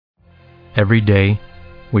Every day,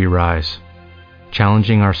 we rise,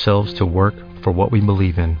 challenging ourselves to work for what we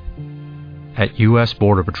believe in. At U.S.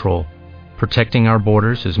 Border Patrol, protecting our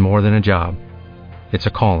borders is more than a job. It's a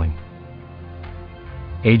calling.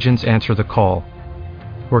 Agents answer the call,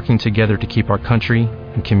 working together to keep our country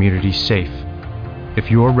and communities safe. If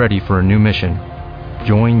you're ready for a new mission,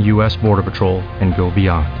 join U.S. Border Patrol and go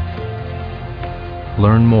beyond.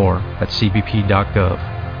 Learn more at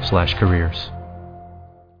cbp.gov/careers.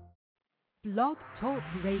 Blog Talk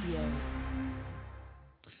Radio.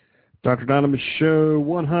 Dr. Anonymous Show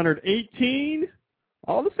 118.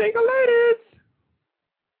 All the single ladies.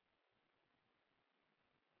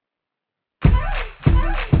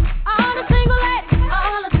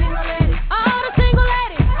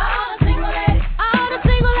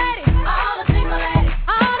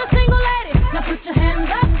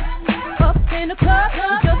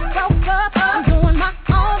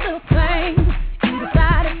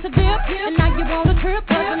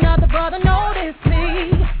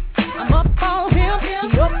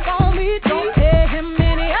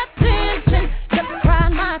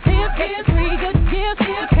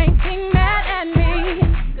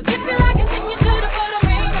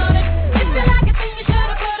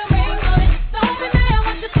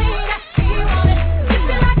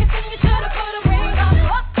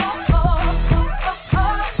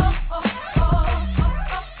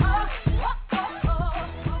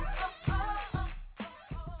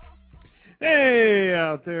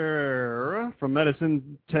 Out there, from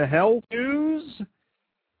medicine to health news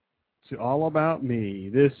to all about me.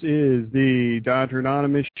 This is the Dr.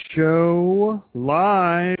 Anonymous Show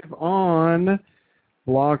live on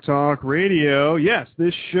Blog Talk Radio. Yes,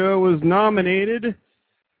 this show was nominated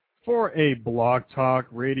for a Blog Talk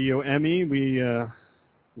Radio Emmy. We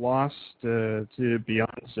lost to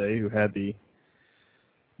Beyonce, who had the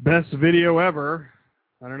best video ever.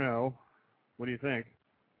 I don't know. What do you think?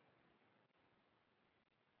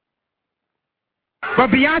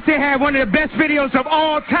 But Beyonce had one of the best videos of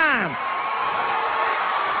all time.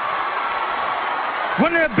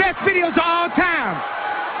 One of the best videos of all time.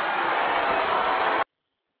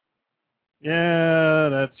 Yeah,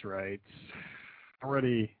 that's right.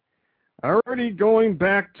 Already going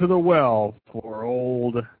back to the well for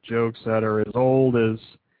old jokes that are as old as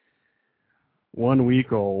 1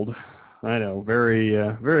 week old. I know, very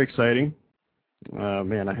exciting.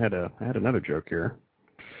 Man, I had another joke here.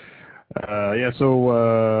 So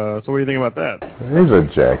what do you think about that? He's a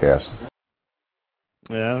jackass.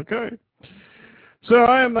 Yeah, okay. So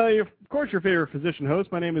I am, of course, your favorite physician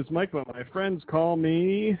host. My name is Mike, but my friends call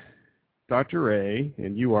me Dr. Ray,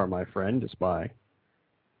 and you are my friend just by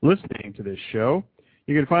listening to this show.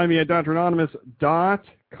 You can find me at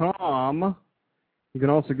dranonymous.com. You can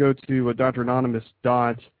also go to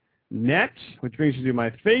dranonymous.net, which brings you to my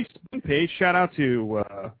Facebook page. Shout out to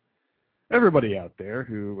everybody out there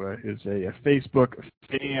who is a Facebook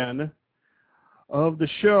fan of the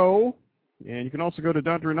show. And you can also go to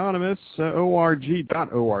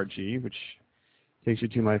dranonymous.org, which takes you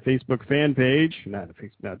to my Facebook fan page. That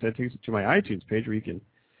takes you to my iTunes page where you can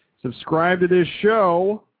subscribe to this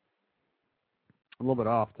show. I'm a little bit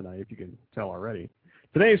off tonight, if you can tell already.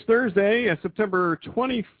 Today is Thursday, September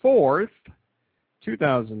 24th,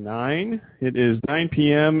 2009. It is 9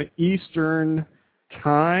 p.m. Eastern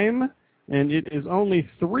Time. And it is only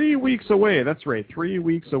 3 weeks away. That's right, 3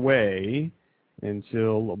 weeks away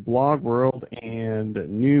until Blog World and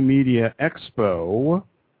New Media Expo.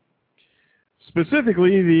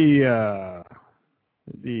 Specifically, the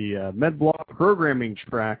MedBlog programming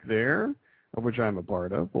track there, of which I'm a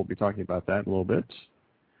part of. We'll be talking about that in a little bit.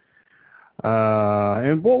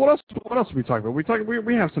 And what else are we talking about?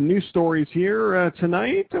 We have some news stories here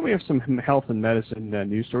tonight, and we have some health and medicine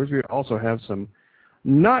news stories. We also have some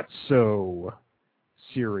not so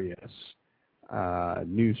serious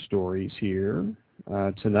news stories here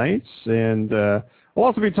tonight. And we'll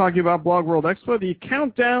also be talking about Blog World Expo, the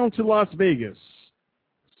Countdown to Las Vegas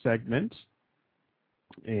segment.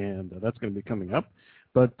 And that's going to be coming up.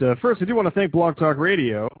 But first, I do want to thank Blog Talk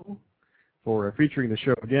Radio for featuring the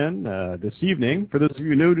show again this evening. For those of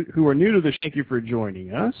you who are new to the show, thank you for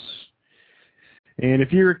joining us. And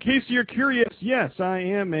in case you're curious, yes, I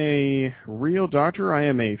am a real doctor. I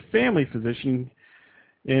am a family physician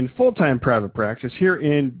in full-time private practice here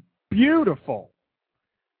in beautiful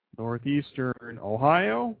northeastern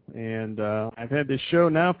Ohio. And I've had this show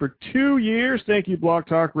now for 2 years. Thank you, Blog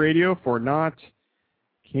Talk Radio, for not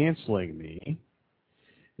canceling me.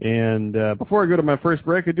 And before I go to my first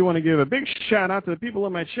break, I do want to give a big shout-out to the people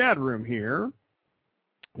in my chat room here.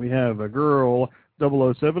 We have a girl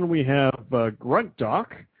 007. We have Grunt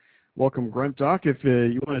Doc. Welcome, Grunt Doc. If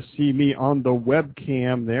you want to see me on the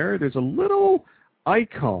webcam there's a little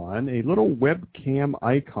icon, a little webcam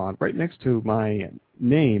icon right next to my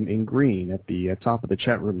name in green at the top of the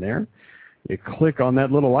chat room there. You click on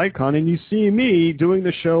that little icon and you see me doing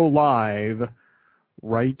the show live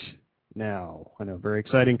right now. I know, very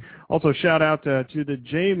exciting. Also, shout out to the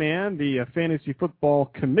J-Man, the fantasy football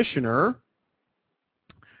commissioner,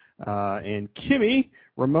 and Kimmy,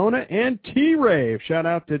 Ramona, and T-Rave. Shout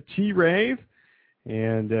out to T-Rave.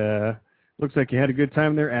 And looks like you had a good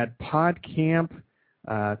time there at PodCamp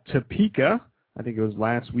Topeka. I think it was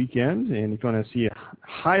last weekend. And if you want to see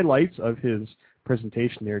highlights of his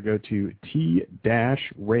presentation there, go to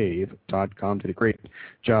t-rave.com. Did a great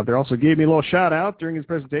job there. Also gave me a little shout out during his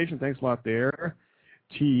presentation. Thanks a lot there,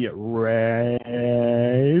 T-Rave,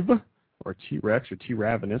 or T-Rex, or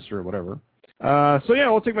T-Ravenous, or whatever. So yeah,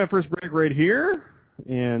 we'll take my first break right here,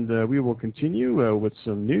 and we will continue with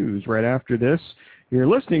some news right after this. You're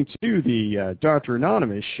listening to the Dr.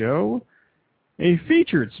 Anonymous Show, a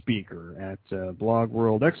featured speaker at Blog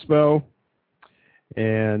World Expo,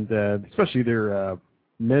 and especially their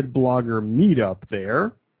MedBlogger meetup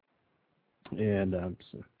there. And I'm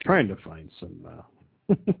trying to find some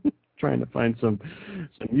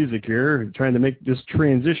music here, trying to make this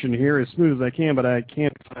transition here as smooth as I can, but I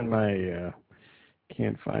can't find my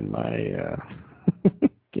can't find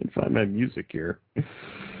my music here.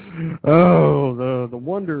 Oh, the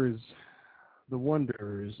wonders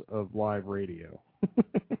of live radio.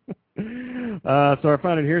 So I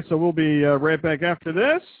found it here, so we'll be right back after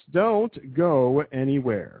this. Don't go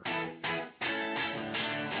anywhere.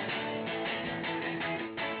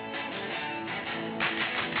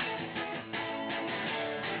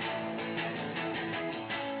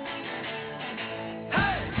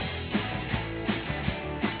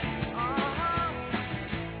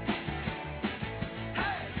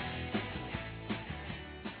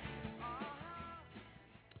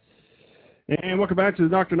 And welcome back to the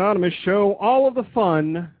Dr. Anonymous Show, all of the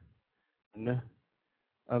fun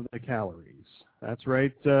of the calories. That's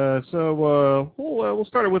right. So we'll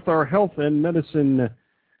start with our health and medicine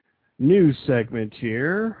news segment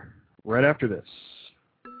here right after this.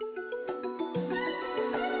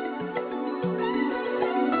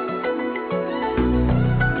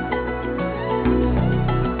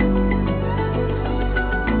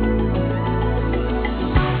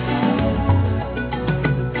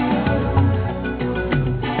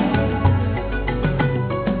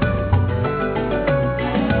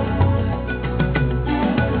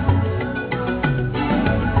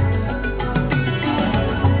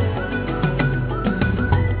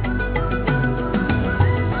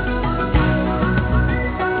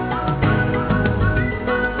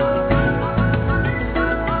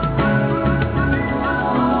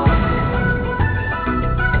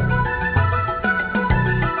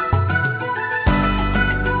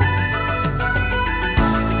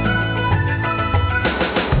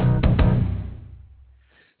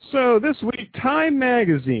 So this week, Time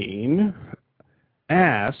Magazine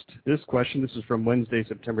asked this question. This is from Wednesday,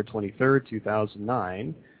 September 23rd,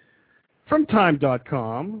 2009, from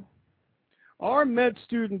Time.com. Are med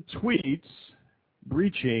student tweets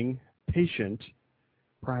breaching patient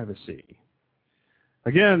privacy?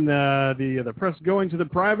 Again, the press going to the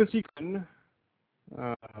privacy,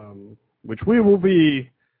 which we will be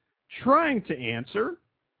trying to answer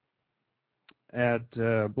at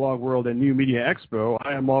Blog World and New Media Expo.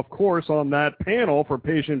 I am, of course, on that panel for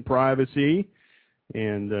patient privacy,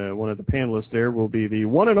 and one of the panelists there will be the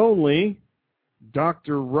one and only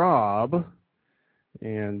Dr. Rob.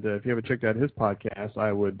 And if you haven't checked out his podcast,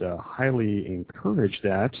 I would highly encourage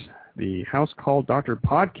that. The House Call Doctor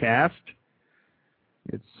podcast.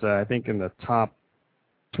 It's, I think, in the top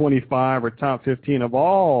 25 or top 15 of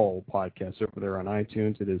all podcasts over there on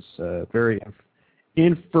iTunes. It is very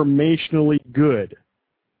informationally good.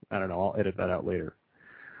 I don't know. I'll edit that out later.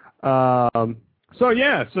 So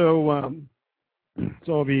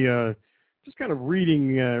I'll be just kind of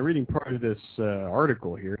reading part of this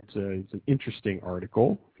article here. It's an interesting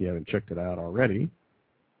article if you haven't checked it out already.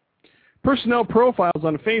 Personnel profiles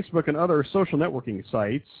on Facebook and other social networking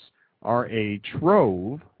sites are a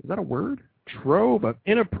trove. Is that a word? Trove of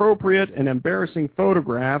inappropriate and embarrassing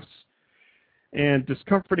photographs and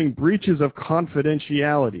discomforting breaches of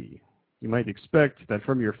confidentiality. You might expect that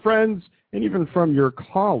from your friends and even from your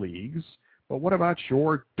colleagues, but what about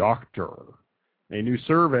your doctor? A new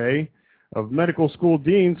survey of medical school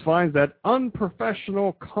deans finds that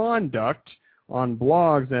unprofessional conduct on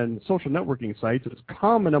blogs and social networking sites is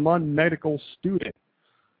common among medical students.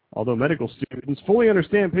 Although medical students fully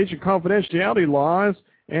understand patient confidentiality laws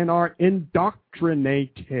and are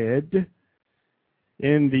indoctrinated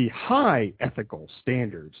in the high ethical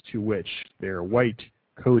standards to which their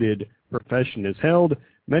white-coated profession is held.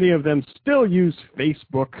 Many of them still use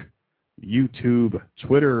Facebook, YouTube,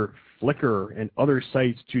 Twitter, Flickr, and other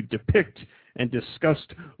sites to depict and discuss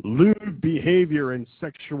lewd behavior and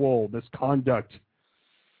sexual misconduct,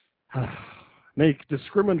 make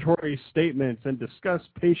discriminatory statements, and discuss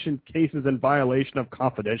patient cases in violation of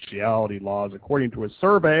confidentiality laws, according to a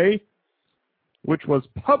survey which was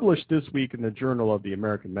published this week in the Journal of the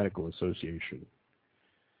American Medical Association.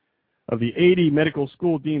 Of the 80 medical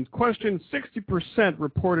school deans questioned, 60%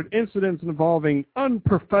 reported incidents involving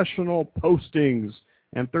unprofessional postings,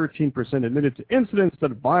 and 13% admitted to incidents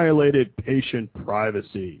that violated patient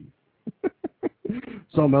privacy.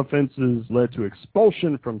 Some offenses led to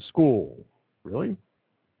expulsion from school. Really?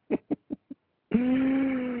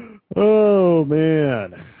 Oh,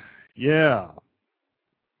 man. Yeah.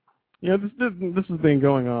 You know, this has been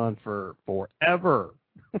going on for forever.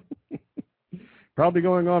 Probably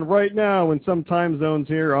going on right now in some time zones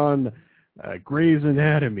here on Grey's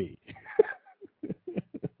Anatomy.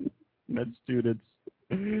 Med students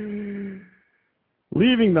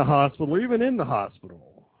leaving the hospital, even in the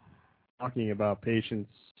hospital, talking about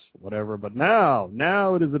patients, whatever. But now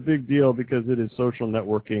it is a big deal because it is social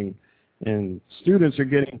networking, and students are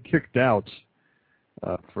getting kicked out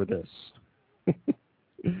for this.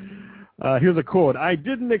 Here's a quote. "I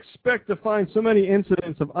didn't expect to find so many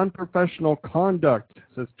incidents of unprofessional conduct,"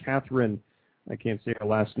 says Catherine, I can't say her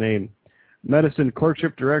last name, medicine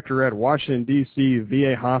clerkship director at Washington, D.C.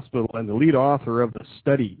 VA Hospital and the lead author of the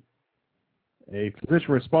study. A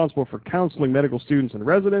physician responsible for counseling medical students and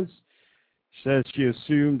residents says she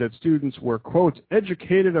assumed that students were, quote,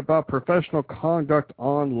 educated about professional conduct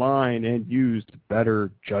online and used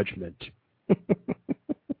better judgment.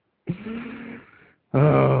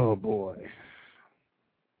 Oh, boy.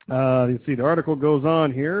 You see, the article goes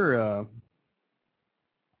on here.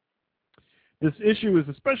 This issue is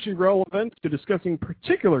especially relevant to discussing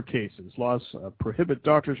particular cases. Laws prohibit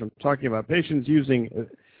doctors from talking about patients using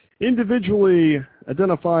individually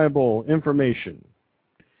identifiable information.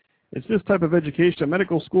 It's this type of education that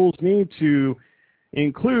medical schools need to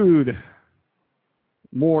include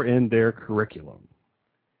more in their curriculum.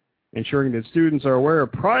 Ensuring that students are aware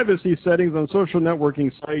of privacy settings on social networking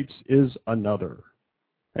sites is another.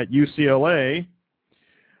 At UCLA,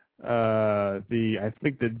 I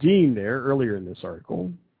think the dean there, earlier in this article,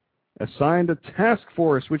 assigned a task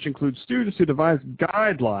force which includes students to devise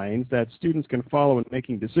guidelines that students can follow in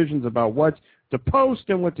making decisions about what to post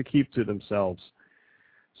and what to keep to themselves.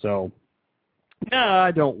 So,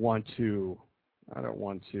 I don't want to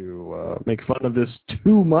make fun of this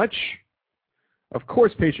too much. Of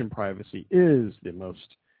course, patient privacy is the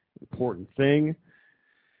most important thing.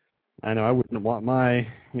 I know I wouldn't want my,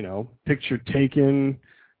 picture taken,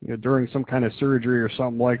 during some kind of surgery or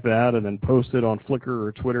something like that and then posted on Flickr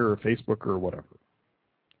or Twitter or Facebook or whatever.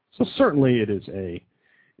 So certainly it is an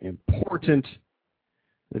important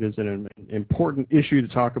issue to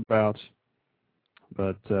talk about.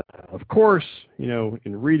 But, of course, in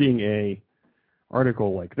reading a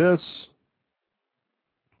article like this,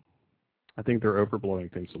 I think they're overblowing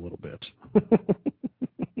things a little bit.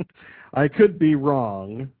 I could be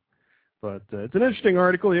wrong, but it's an interesting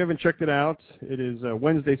article. If you haven't checked it out, it is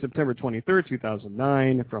Wednesday, September 23rd,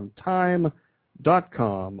 2009, from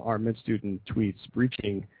Time.com. Our mid-student tweets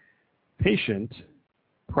breaching patient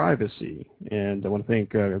privacy. And I want to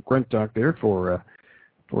thank Grant Doc there for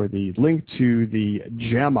the link to the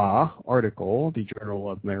JAMA article, the Journal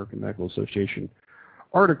of American Medical Association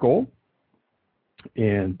article.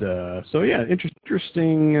 And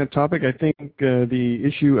interesting topic. I think the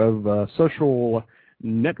issue of social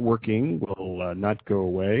networking will not go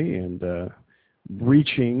away, and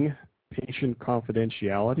breaching patient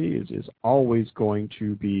confidentiality is always going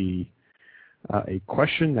to be a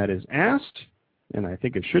question that is asked, and I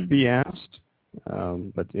think it should be asked.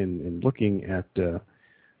 But in looking at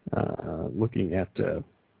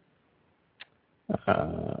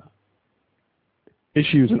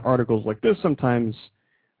issues and articles like this, sometimes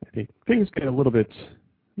I think things get a little bit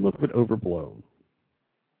overblown.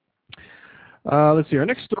 Let's see, our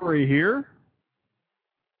next story here.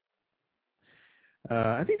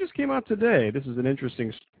 I think this came out today. This is an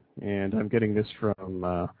interesting, and I'm getting this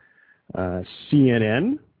from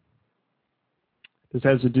CNN. This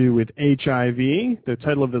has to do with HIV. The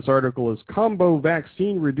title of this article is "Combo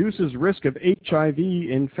Vaccine Reduces Risk of HIV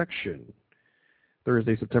Infection."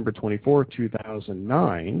 Thursday, September 24,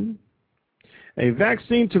 2009. A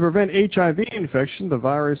vaccine to prevent HIV infection, the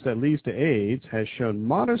virus that leads to AIDS, has shown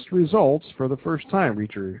modest results for the first time,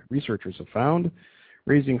 researchers have found,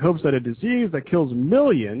 raising hopes that a disease that kills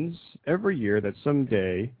millions every year that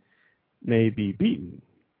someday may be beaten.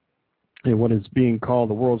 In what is being called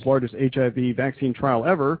the world's largest HIV vaccine trial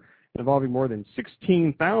ever, involving more than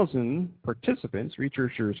 16,000 participants,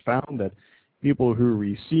 researchers found that people who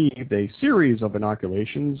received a series of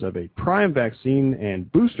inoculations of a prime vaccine and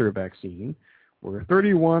booster vaccine were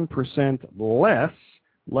 31% less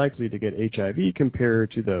likely to get HIV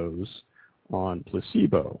compared to those on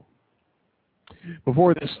placebo.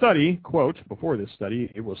 Before this study, quote, before this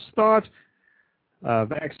study, it was thought a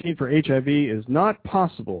vaccine for HIV is not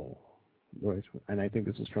possible. And I think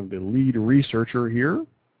this is from the lead researcher here.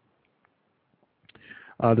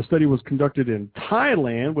 The study was conducted in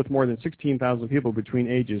Thailand with more than 16,000 people between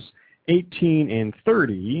ages 18 and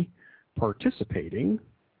 30 participating.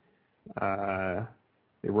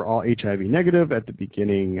 They were all HIV negative at the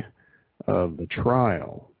beginning of the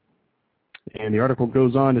trial. And the article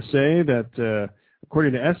goes on to say that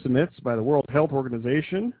according to estimates by the World Health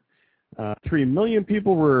Organization, 3 million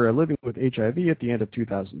people were living with HIV at the end of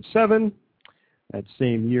 2007. That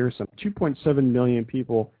same year, some 2.7 million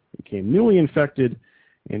people became newly infected,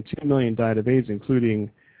 and 2 million died of AIDS,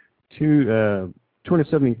 including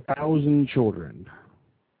 270,000 children.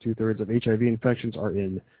 2/3 of HIV infections are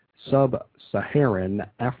in sub-Saharan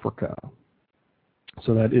Africa.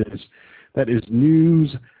 So that is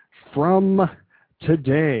news from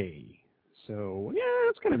today. So yeah,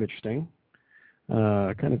 it's kind of interesting.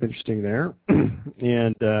 There.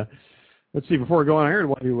 And let's see, before we go on here, I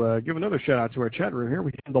want to give another shout out to our chat room here.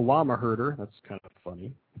 We have the llama herder. That's kind of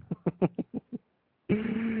funny.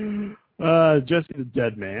 Jesse the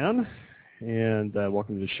Dead Man, and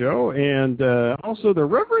welcome to the show. And also the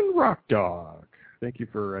Reverend Rock Dog. Thank you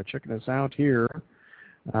for checking us out here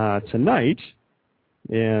tonight.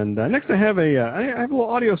 And next I have a little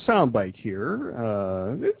audio soundbite here.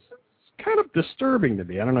 It's kind of disturbing to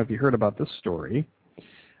me. I don't know if you heard about this story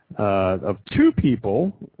of two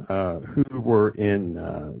people who were in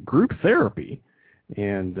group therapy,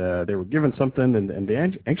 and they were given something, and they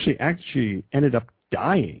actually ended up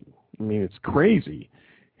dying. I mean, it's crazy.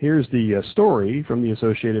 Here's the story from the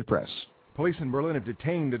Associated Press. Police in Berlin have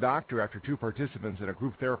detained a doctor after two participants in a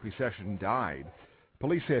group therapy session died.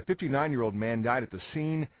 Police say a 59-year-old man died at the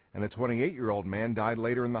scene, and a 28-year-old man died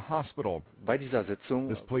later in the hospital.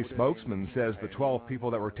 This police spokesman says the 12 people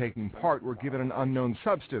that were taking part were given an unknown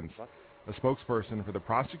substance. A spokesperson for the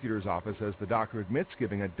prosecutor's office says the doctor admits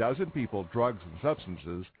giving a dozen people drugs and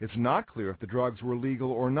substances. It's not clear if the drugs were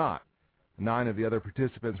legal or not. 9 of the other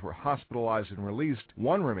participants were hospitalized and released.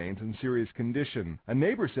 1 remains in serious condition. A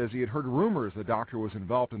neighbor says he had heard rumors the doctor was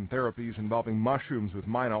involved in therapies involving mushrooms with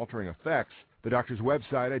mind-altering effects. The doctor's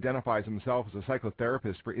website identifies himself as a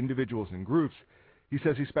psychotherapist for individuals and groups. He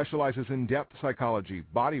says he specializes in depth psychology,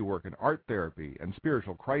 bodywork, and art therapy, and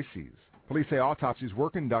spiritual crises. Police say autopsies were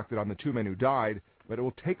conducted on the 2 men who died, but it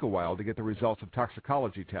will take a while to get the results of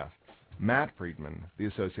toxicology tests. Matt Friedman, The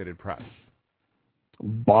Associated Press.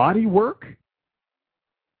 Body work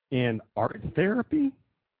and art therapy?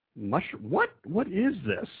 What is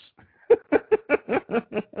this?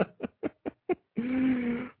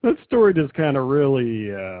 That story just kind of really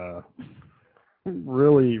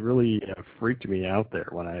freaked me out there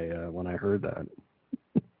when I heard that.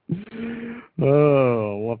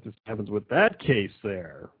 Oh, what happens with that case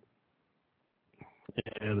there?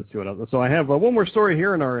 And let's see what else. So I have one more story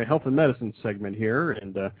here in our health and medicine segment here,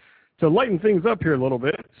 and to lighten things up here a little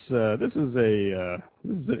bit, this is an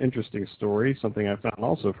interesting story, something I found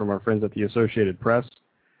also from our friends at the Associated Press.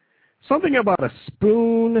 Something about a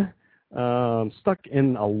spoon stuck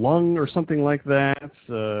in a lung or something like that.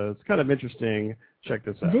 It's kind of interesting. Check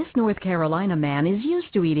this out. This North Carolina man is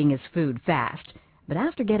used to eating his food fast, but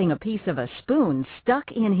after getting a piece of a spoon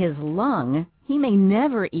stuck in his lung, he may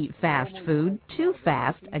never eat fast food too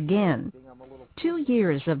fast again. 2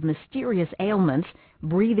 years of mysterious ailments,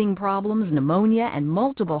 breathing problems, pneumonia, and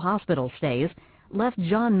multiple hospital stays left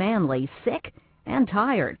John Manley sick and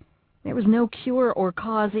tired. There was no cure or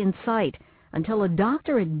cause in sight until a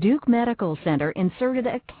doctor at Duke Medical Center inserted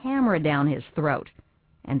a camera down his throat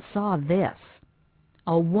and saw this.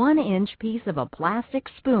 A 1-inch piece of a plastic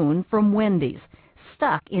spoon from Wendy's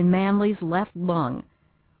stuck in Manley's left lung.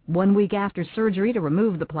 1 week after surgery to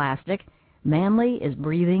remove the plastic, Manley is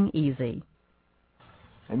breathing easy.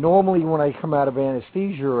 And normally when I come out of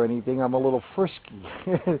anesthesia or anything, I'm a little frisky.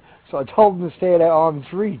 So I told him to stay at arm's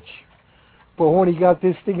reach. But when he got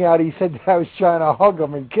this thing out, he said that I was trying to hug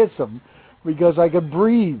him and kiss him because I could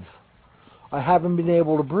breathe. I haven't been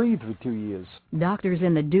able to breathe for 2 years. Doctors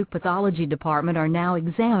in the Duke Pathology Department are now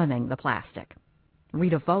examining the plastic.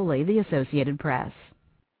 Rita Foley, The Associated Press.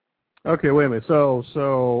 Okay, wait a minute. So,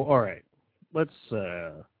 all right. Let's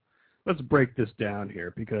break this down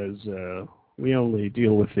here because we only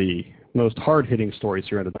deal with the most hard-hitting stories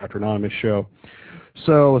here on the Dr. Anonymous show.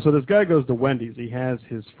 So this guy goes to Wendy's. He has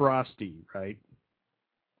his Frosty, right?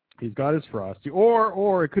 He's got his Frosty,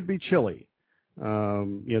 or it could be chili.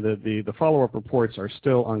 The follow-up reports are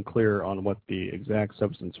still unclear on what the exact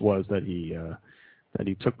substance was that he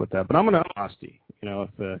took with that. But I'm going to Frosty.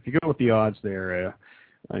 If you go with the odds there,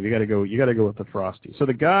 you got to go with the Frosty. So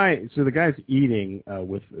the guy's eating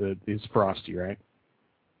with his Frosty, right?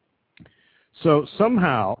 So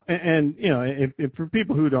somehow, and if for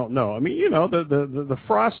people who don't know, I mean, the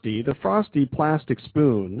Frosty plastic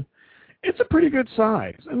spoon, it's a pretty good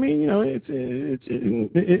size. I mean,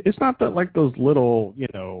 it's not that like those little,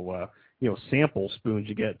 sample spoons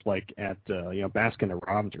you get like at Baskin and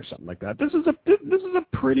Robbins or something like that. This is a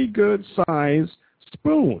pretty good size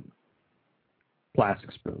spoon,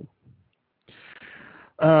 plastic spoon.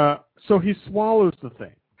 So he swallows the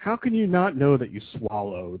thing. How can you not know that you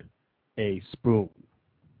swallowed a spoon?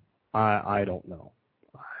 I don't know.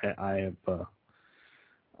 I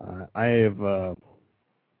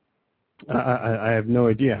have no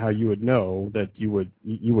idea how you would know that you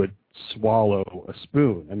would swallow a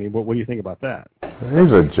spoon. I mean, what do you think about that?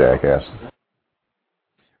 He's a jackass.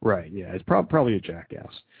 Right. Yeah, it's probably a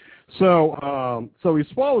jackass. So he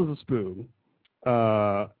swallows a spoon.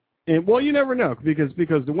 And well, you never know because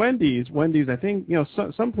the Wendy's, I think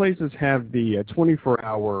some places have the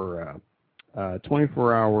 24-hour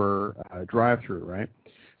drive-through, right?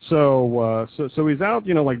 So he's out,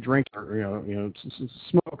 like drinking,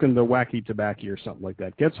 smoking the wacky tobacco or something like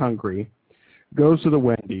that. Gets hungry, goes to the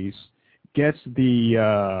Wendy's, gets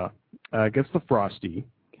the Frosty,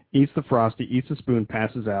 eats the spoon,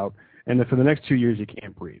 passes out, and then for the next 2 years he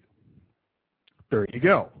can't breathe. There you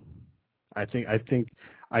go. I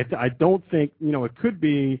don't think it could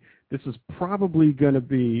be. This is probably going to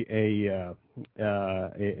be an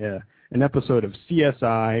episode of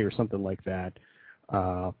CSI or something like that.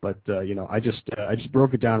 But I just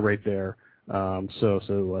broke it down right there. So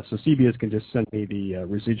CBS can just send me the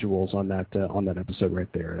residuals on that episode right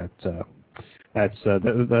there.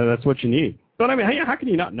 That's what you need. But I mean, how can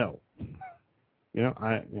you not know?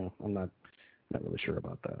 I'm not really sure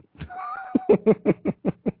about that.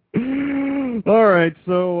 All right,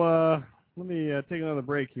 so let me take another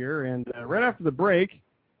break here, and right after the break,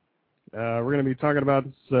 we're going to be talking about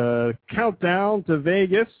this countdown to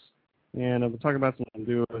Vegas, and we'll talk about something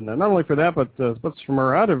to do, and not only for that, but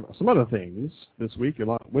from some other things this week.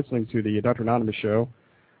 You're listening to the Dr. Anonymous show,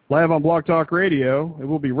 live on Blog Talk Radio, and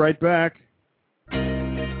we'll be right back.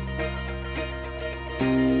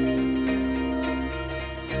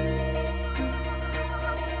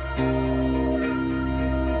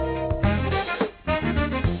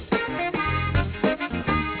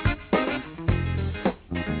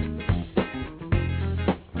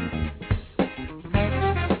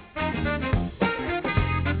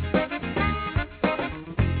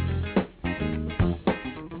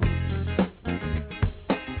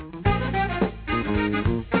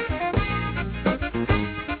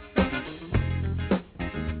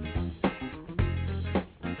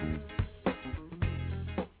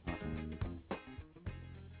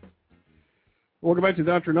 Welcome back to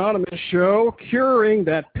the Dr. Anonymous show, curing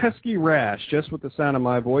that pesky rash just with the sound of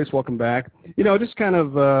my voice. Welcome back. Just kind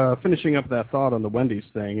of finishing up that thought on the Wendy's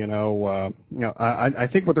thing. I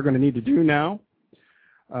think what they're going to need to do now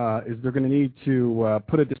is they're going to need to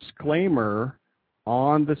put a disclaimer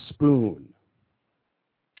on the spoon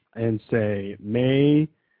and say,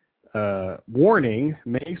 warning,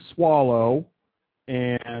 may swallow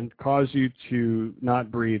and cause you to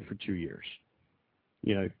not breathe for 2 years.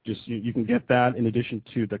 You can get that in addition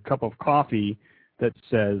to the cup of coffee that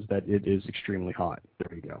says that it is extremely hot.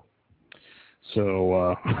 There you go.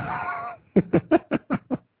 So,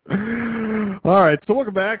 all right. So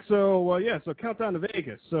welcome back. So so countdown to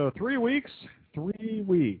Vegas. So 3 weeks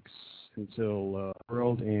until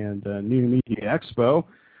World and New Media Expo.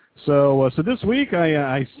 So this week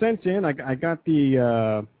I sent in. I got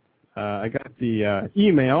the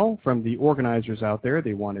email from the organizers out there.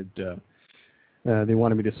 They wanted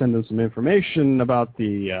me to send them some information about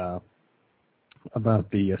the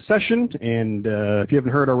session, and if you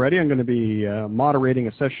haven't heard already, I'm going to be moderating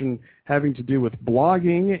a session having to do with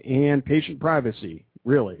blogging and patient privacy.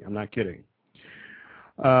 Really, I'm not kidding.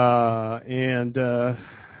 So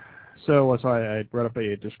I wrote up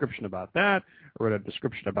a description about that. I wrote a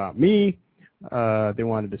description about me. They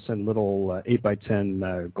wanted to send little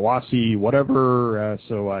 8x10 glossy whatever,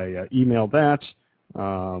 so I emailed that,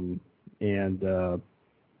 and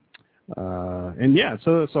yeah,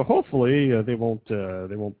 so hopefully they won't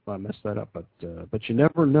mess that up, but you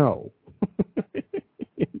never know.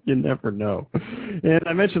 You never know. And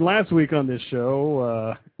I mentioned last week on this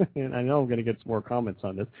show, and I know I'm going to get some more comments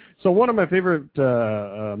on this. So one of my favorite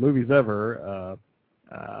movies ever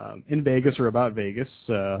in Vegas or about Vegas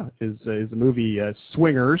is the movie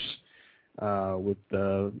Swingers with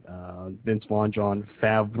Vince Vaughn, Jon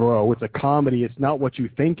Favreau. It's a comedy. It's not what you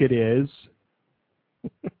think it is.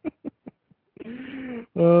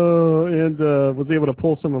 And was able to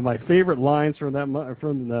pull some of my favorite lines from that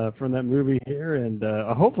movie here, and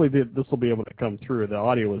hopefully this will be able to come through. The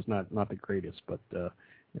audio is not the greatest, but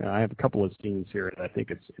I have a couple of scenes here, and I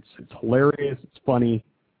think it's hilarious, it's funny,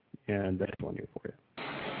 and that's one here for you.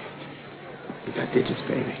 You got digits,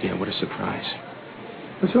 baby. Yeah, what a surprise.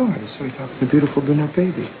 What's wrong? I saw you talking to the beautiful brunette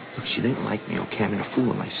baby. Look, she didn't like me, okay? I'm in a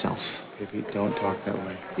fool of myself. Baby, don't talk that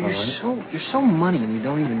way. You're so money and you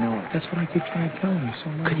don't even know it. That's what I keep trying to tell you.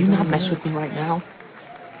 So Could you not mess with me right now?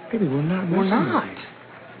 Baby, we're not. We're not.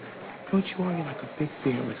 Don't you are? You're like a big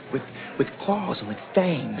bear with claws and with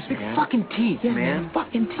fangs, Big man. fucking teeth, Yeah, man.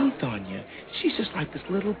 fucking teeth on you. She's just like this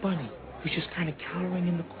little bunny who's just kind of cowering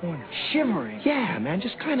in the corner. Shivering. Yeah, man,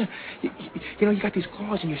 just kind of, you got these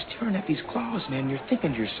claws and you're staring at these claws, man. You're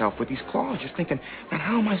thinking to yourself with these claws, you're thinking, man,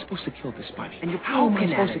 how am I supposed to kill this bunny? And you're how am I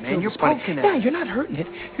poking at supposed it, to man. kill You're this bunny? poking at Yeah, it. you're not hurting it.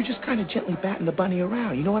 You're just kind of gently batting the bunny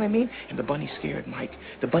around. You know what I mean? And the bunny's scared, Mike.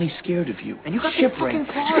 The bunny's scared of you. And you got shivering. these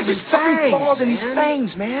fucking claws You got these and fucking fangs, claws and these man.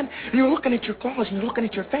 fangs, man. And you're looking at your claws and you're looking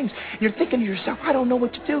at your fangs. And you're thinking to yourself, I don't know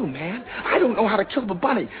what to do, man. I don't know how to kill the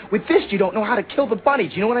bunny. With this, you don't know how to kill the bunny.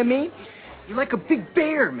 Do you know what I mean? You're like a big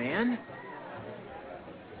bear, man.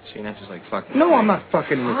 See, that's just like fucking. No, I'm not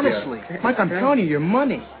fucking with Honestly. you. Mike, I'm telling you, your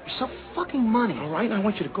money. You're so fucking money. All right, and I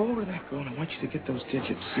want you to go over to that girl, and I want you to get those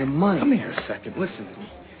digits. Your money. Come here a second. Listen to me.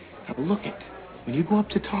 Now, look it. When you go up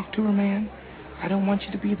to talk to her, man, I don't want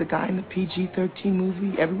you to be the guy in the PG-13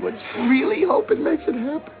 movie everyone's really hoping makes it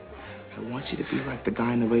happen. I want you to be like the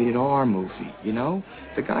guy in the rated R movie, you know?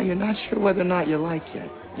 The guy you're not sure whether or not you like yet.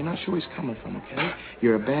 You're not sure where he's coming from, okay?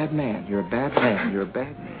 You're a bad man. You're a bad man. You're a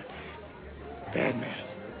bad man. Bad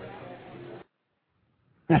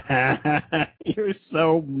man. You're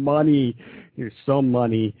so money. You're so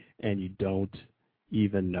money, and you don't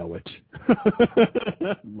even know it.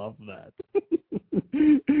 Love that.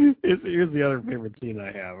 Here's the other favorite scene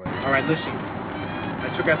I have. Right? All right, listen. I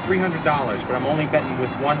took out $300, but I'm only betting with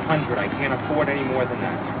 100. I can't afford any more than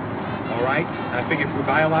that. All right? And I figure if we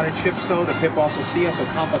buy a lot of chips, though, the Pip also see us, will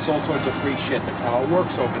comp us all sorts of free shit. That's how it works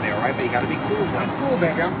over there, all right? But you got to be cool, man. I'm cool,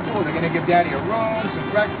 baby. I'm cool. They're going to give Daddy a room, some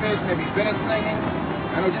breakfast, maybe dinner singing.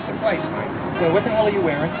 I know just a place, Mike. Well, what the hell are you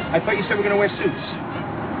wearing? I thought you said we're going to wear suits.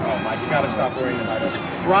 Oh, Mike, you got to stop worrying about us.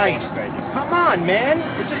 Christ. Come on, man.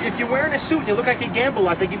 If you're wearing a suit and you look like a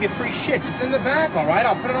gambler, they give you free shit. It's in the back, all right?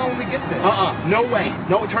 I'll put it on when we get there. No way.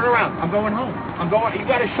 No, turn around. I'm going home. You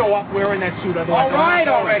got to show up wearing that suit. All right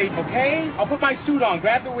already, okay? I'll put my suit on.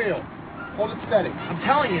 Grab the wheel. Hold it steady. I'm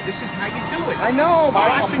telling you, this is how you do it. I know, Mike.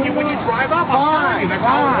 I'm watching you when you drive up. I'm telling you, that's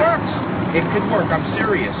how it works. It could work. I'm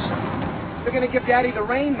serious. They're going to give Daddy the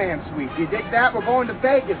Rain Man suite. You dig that? We're going to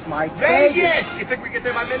Vegas, Mike. Vegas! You think we get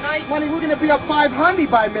there by midnight? Money, we're going to be up 500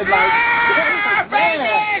 by midnight. Ah,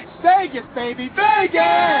 Vegas! Vegas, baby!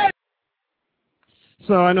 Vegas!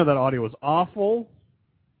 So I know that audio was awful.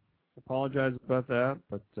 Apologize about that,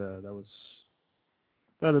 but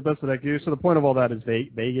that's the best that I can do. So the point of all that is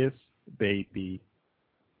Vegas, baby,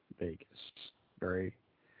 Vegas. Very,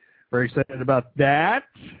 very excited about that.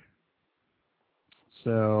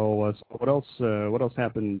 So what else? What else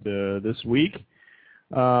happened this week?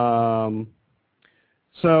 So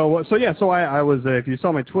I was. If you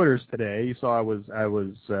saw my Twitters today, you saw I was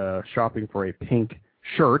shopping for a pink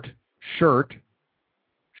shirt.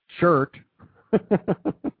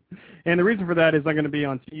 And the reason for that is I'm going to be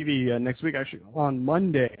on TV next week, actually on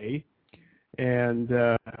Monday, and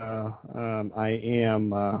I am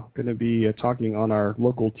going to be talking on our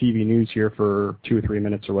local TV news here for 2 or 3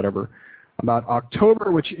 minutes or whatever about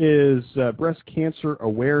October, which is Breast Cancer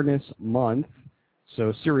Awareness Month.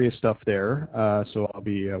 So serious stuff there. So I'll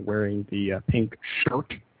be wearing the pink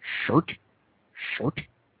shirt,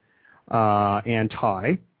 and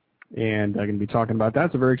tie. And I'm going to be talking about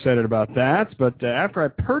that, so very excited about that. But after I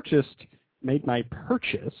made my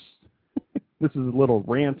purchase, this is a little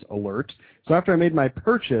rant alert. So after I made my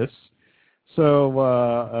purchase, so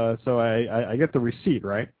I get the receipt,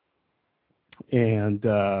 right? And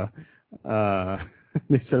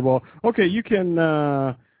they said, well, okay, you can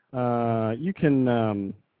you can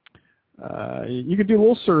do a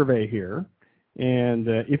little survey here, and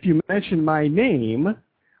if you mention my name,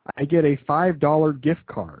 I get a $5 gift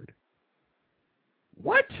card.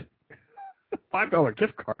 What? $5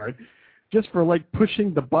 gift card? Just for like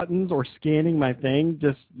pushing the buttons or scanning my thing,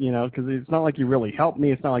 just, because it's not like you really helped me.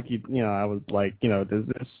 It's not like I was like, does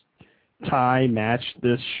this tie match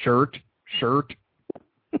this shirt?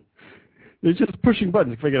 It's just pushing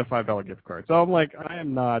buttons if I get a $5 gift card. So I'm like, I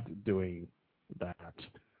am not doing that.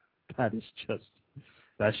 That's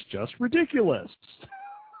just ridiculous.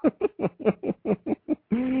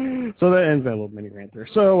 So that ends that little mini rant there.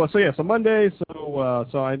 So Monday. So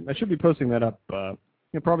I should be posting that up.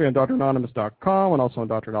 Probably on DrAnonymous.com and also on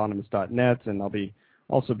DrAnonymous.net, and I'll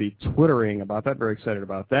also be twittering about that. Very excited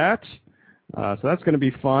about that. So that's going to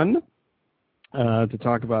be fun to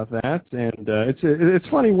talk about that. And it's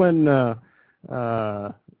funny when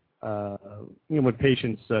when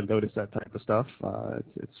patients notice that type of stuff.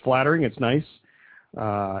 It's flattering. It's nice.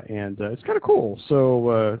 And it's kind of cool.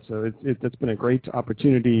 So it's been a great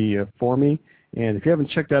opportunity for me. And if you haven't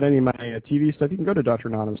checked out any of my TV stuff, you can go to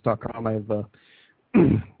DrAnonymous.com. I've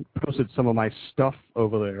posted some of my stuff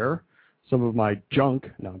over there, some of my junk.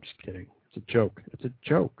 No, I'm just kidding. It's a joke.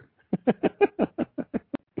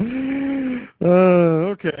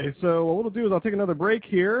 Okay, so what we'll do is I'll take another break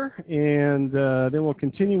here, and then we'll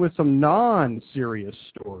continue with some non-serious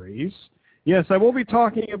stories. Yes, I will be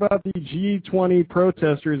talking about the G20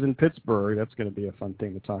 protesters in Pittsburgh. That's going to be a fun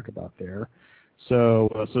thing to talk about there. So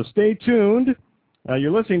stay tuned.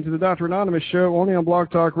 You're listening to the Dr. Anonymous Show only on Blog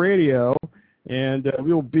Talk Radio, and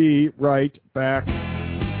we'll be right back.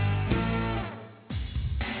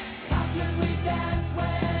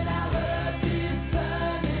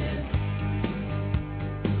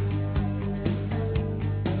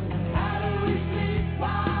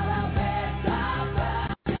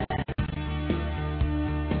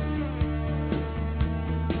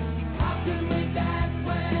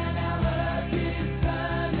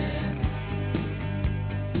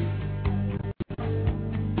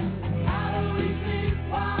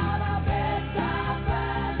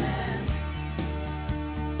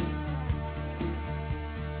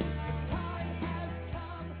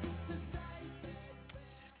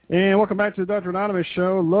 And welcome back to the Dr. Anonymous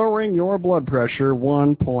Show, lowering your blood pressure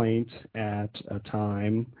 1 point at a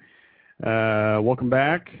time. Welcome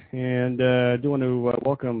back, and do want to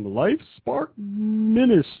welcome LifeSpark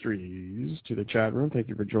Ministries to the chat room. Thank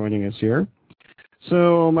you for joining us here.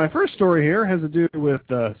 So my first story here has to do with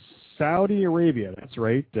Saudi Arabia. That's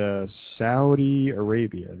right, Saudi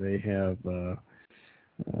Arabia. They have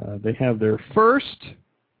their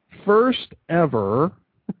first ever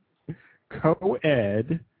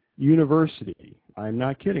co-ed university. I'm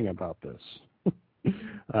not kidding about this.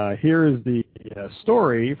 Here is the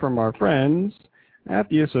story from our friends at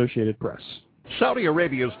the Associated Press. Saudi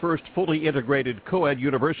Arabia's first fully integrated co-ed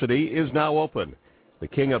university is now open. The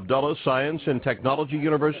King Abdullah Science and Technology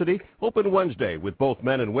University opened Wednesday with both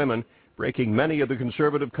men and women, breaking many of the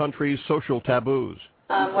conservative country's social taboos.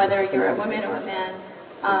 Whether you're a woman or a man,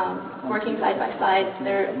 working side by side,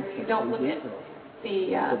 you don't look at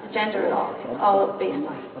the gender at all. It's all based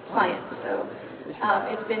on science. So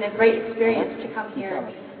it's been a great experience to come here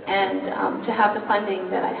and to have the funding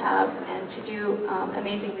that I have and to do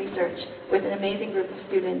amazing research with an amazing group of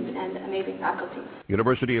students and amazing faculty.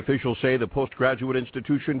 University officials say the postgraduate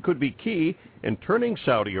institution could be key in turning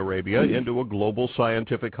Saudi Arabia into a global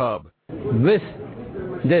scientific hub. With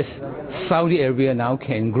this, Saudi Arabia now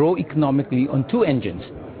can grow economically on two engines: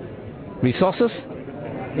 resources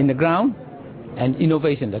in the ground and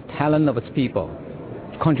innovation, the talent of its people,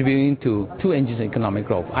 contributing to two engines of economic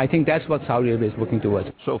growth. I think that's what Saudi Arabia is working towards.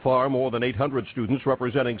 So far, more than 800 students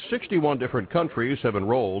representing 61 different countries have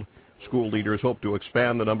enrolled. School leaders hope to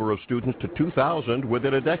expand the number of students to 2,000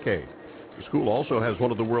 within a decade. The school also has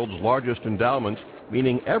one of the world's largest endowments,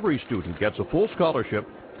 meaning every student gets a full scholarship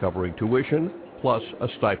covering tuition plus a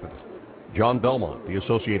stipend. John Belmont, The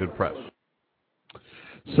Associated Press.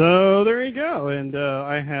 So there you go, and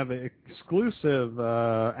I have exclusive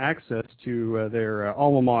access to their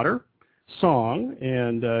alma mater song,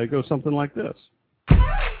 and it goes something like this.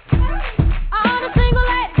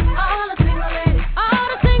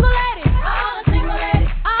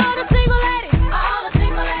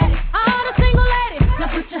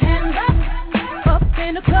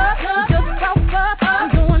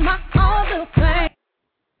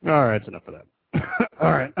 All right, that's enough of that.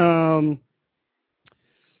 All right.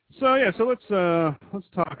 So let's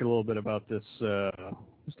talk a little bit about this.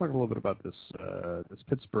 Let's talk a little bit about this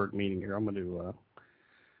Pittsburgh meeting here. I'm going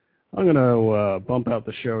to bump out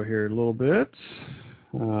the show here a little bit.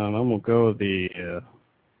 I'm going to go the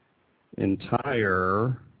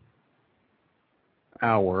entire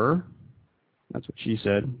hour. That's what she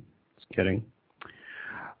said. Just kidding.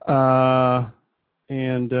 So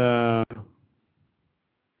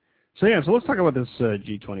let's talk about this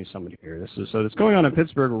G20 summit here. It's going on in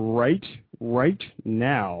Pittsburgh right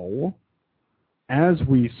now as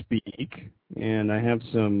we speak, and I have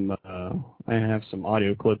some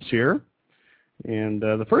audio clips here. And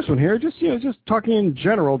the first one here, just talking in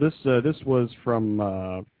general. This was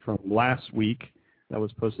from last week. That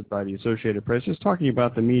was posted by the Associated Press, just talking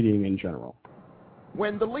about the meeting in general.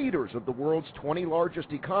 When the leaders of the world's 20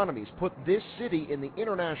 largest economies put this city in the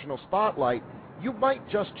international spotlight, you might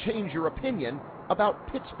just change your opinion about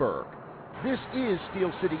Pittsburgh. This is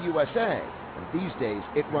Steel City, USA, and these days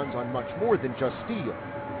it runs on much more than just steel.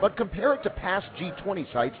 But compare it to past G20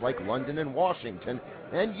 sites like London and Washington,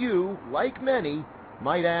 and you, like many,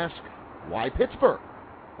 might ask, why Pittsburgh?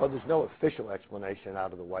 Well, there's no official explanation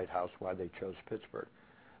out of the White House why they chose Pittsburgh.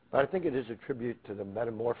 But I think it is a tribute to the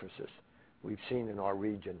metamorphosis we've seen in our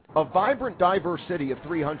region. A vibrant, diverse city of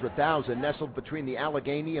 300,000 nestled between the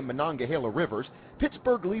Allegheny and Monongahela rivers,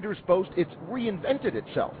 Pittsburgh leaders boast it's reinvented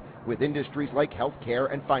itself with industries like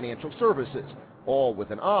healthcare and financial services, all with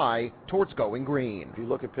an eye towards going green. If you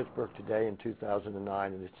look at Pittsburgh today in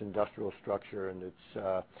 2009 and its industrial structure and its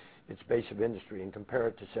base of industry and compare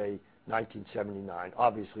it to, say, 1979,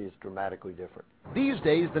 obviously it's dramatically different. These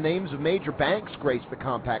days, the names of major banks grace the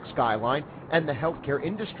compact skyline, and the healthcare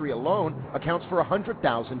industry alone accounts for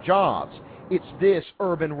 100,000 jobs. It's this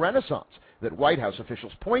urban renaissance that White House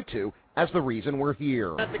officials point to as the reason we're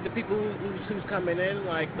here. I think the people who's coming in,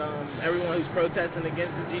 like everyone who's protesting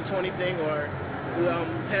against the G20 thing or who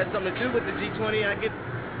has something to do with the G20, I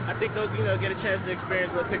think they'll get a chance to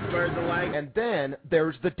experience what Pittsburgh's like. And then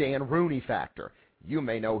there's the Dan Rooney factor. You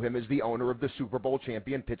may know him as the owner of the Super Bowl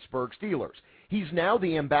champion Pittsburgh Steelers. He's now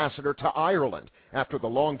the ambassador to Ireland after the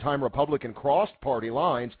longtime Republican crossed party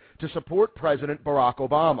lines to support President Barack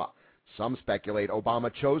Obama. Some speculate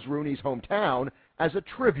Obama chose Rooney's hometown as a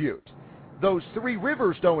tribute. Those three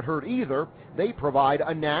rivers don't hurt either. They provide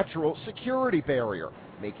a natural security barrier,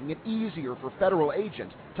 making it easier for federal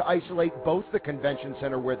agents to isolate both the convention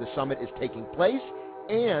center where the summit is taking place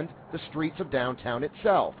and the streets of downtown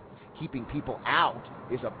itself. Keeping people out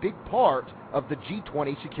is a big part of the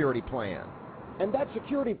G20 security plan. And that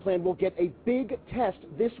security plan will get a big test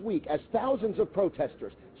this week as thousands of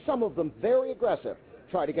protesters, some of them very aggressive,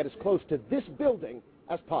 try to get as close to this building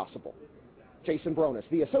as possible. Jason Bronis,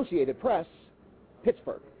 The Associated Press,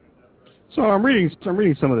 Pittsburgh. So I'm reading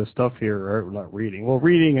some of this stuff here, or not reading, well,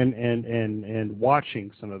 reading and watching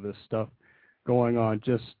some of this stuff going on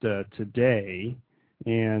just today.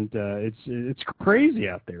 And it's crazy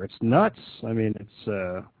out there. It's nuts. I mean, it's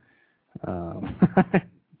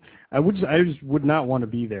I just would not want to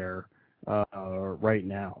be there right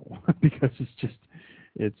now because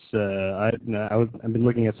I've been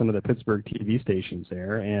looking at some of the Pittsburgh TV stations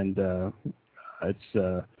there, and it's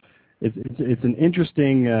an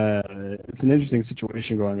interesting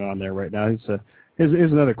situation going on there right now.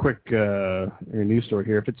 Here's another quick news story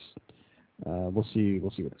here. If it's we'll see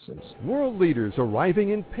what this is. World leaders arriving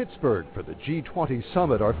in Pittsburgh for the G20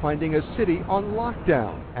 summit are finding a city on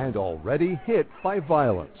lockdown and already hit by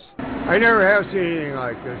violence. I never have seen anything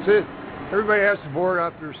like this. Everybody has to board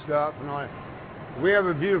up their stuff, and we have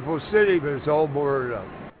a beautiful city, but it's all boarded up.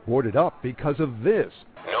 Boarded up because of this.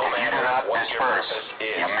 No matter what your purpose is,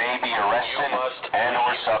 you may be arrested and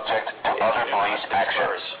or subject to other police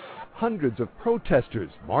actions. Hundreds of protesters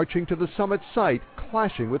marching to the summit site,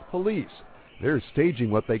 clashing with police. They're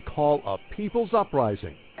staging what they call a people's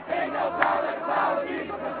uprising.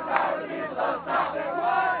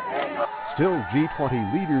 Still,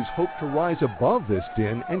 G20 leaders hope to rise above this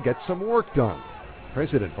din and get some work done.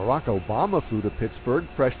 President Barack Obama flew to Pittsburgh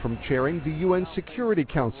fresh from chairing the UN Security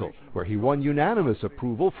Council, where he won unanimous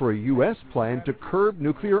approval for a U.S. plan to curb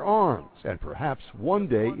nuclear arms and perhaps one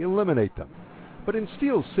day eliminate them. But in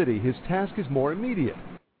Steel City, his task is more immediate.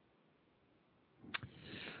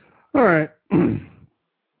 All right.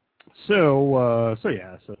 So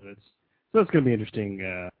it's going to be interesting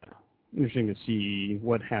to see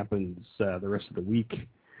what happens the rest of the week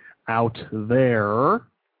out there.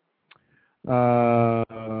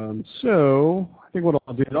 So I think what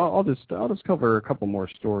I'll do, I'll just cover a couple more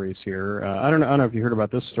stories here. I don't know if you heard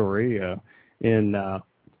about this story in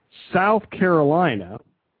South Carolina.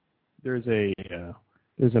 There's a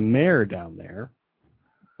mayor down there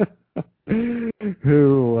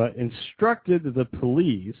who instructed the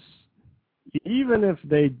police, even if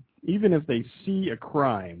they see a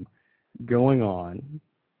crime going on,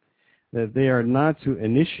 that they are not to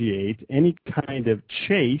initiate any kind of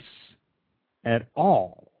chase at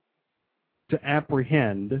all to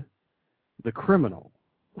apprehend the criminal.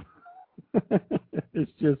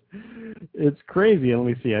 It's crazy. Let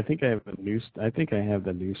me see. I think I have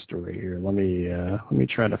the news story here. Let me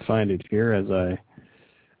try to find it here as I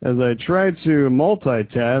try to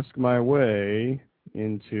multitask my way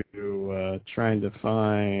into trying to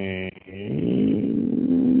find.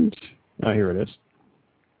 Oh, here it is.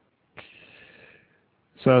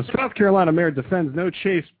 So, South Carolina mayor defends no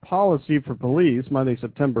chase policy for police Monday,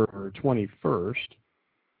 September 21st.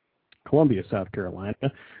 Columbia, South Carolina.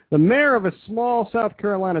 The mayor of a small South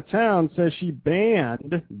Carolina town says she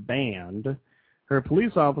banned her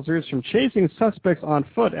police officers from chasing suspects on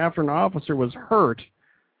foot after an officer was hurt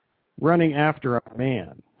running after a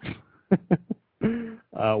man.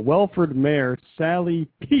 Welford Mayor Sally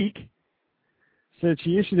Peake said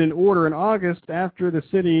she issued an order in August after the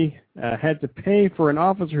city had to pay for an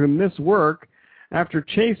officer who missed work after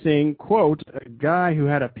chasing, quote, a guy who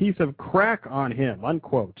had a piece of crack on him,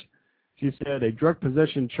 unquote. She said a drug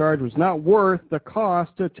possession charge was not worth the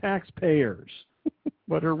cost to taxpayers.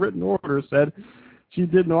 But her written order said she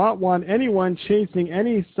did not want anyone chasing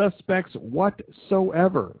any suspects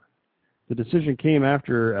whatsoever. The decision came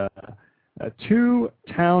after 2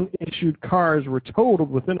 town-issued cars were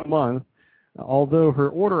totaled within a month, although her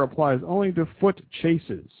order applies only to foot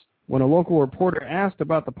chases. When a local reporter asked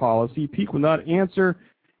about the policy, Peake would not answer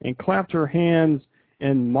and clapped her hands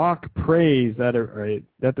in mock praise that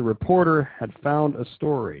the reporter had found a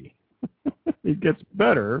story. It gets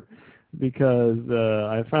better because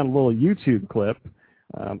I found a little YouTube clip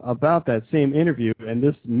about that same interview, and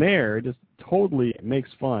this mayor just totally makes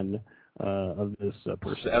fun of this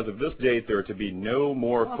person. As of this date, there are to be no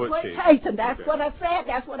more foot chases. Chasing. That's what I said.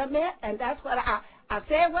 That's what I meant, and that's what I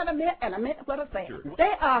said what I meant, and I meant what I said. Sure.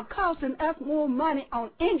 They are costing us more money on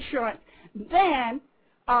insurance than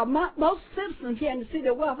most citizens here in the city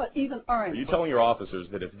of Welford even earn. Are you telling your officers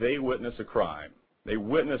that if they witness a crime, they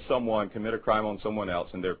witness someone commit a crime on someone else,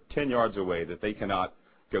 and they're 10 yards away, that they cannot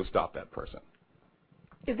go stop that person?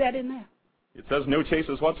 Is that in there? It says no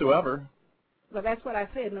chases whatsoever. Well, that's what I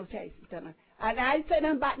said, no chases. I didn't say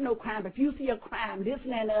nothing about no crime. If you see a crime, this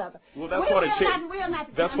and the other. Well, that's what a chase.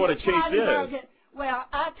 That's what a chase is. Well,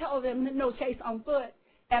 I told them no chase on foot.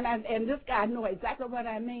 And this guy knows exactly what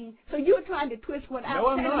I mean. So you're trying to twist what I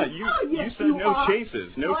was saying. No, I'm not. You said no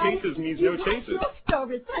chases. No chases means no chases. Your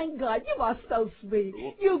story. Thank God. You are so sweet.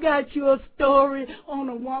 You got your story on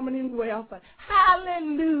a woman in welfare.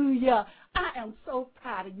 Hallelujah. I am so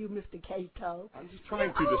proud of you, Mr. Cato. I'm just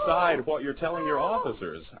trying to decide what you're telling your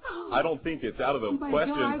officers. I don't think it's out of the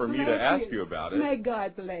question for me to ask you about it. May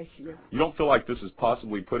God bless you. You don't feel like this is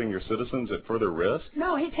possibly putting your citizens at further risk?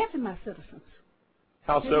 No, he's helping my citizens.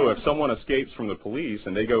 How so? If someone escapes from the police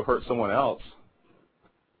and they go hurt someone else?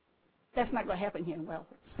 That's not going to happen here in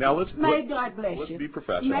Welford. Now May God bless you. Let's be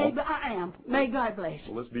professional. I am. May God bless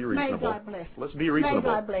you. Well, let's be reasonable. May God bless you. Let's be reasonable. May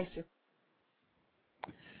God bless you.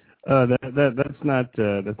 That's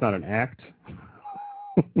not an act.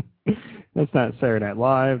 That's not Saturday Night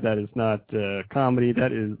Live. That is not comedy.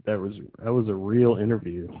 That was a real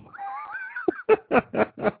interview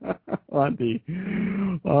on the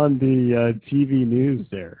TV news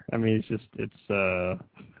there. I mean,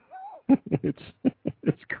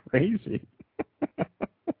 it's crazy.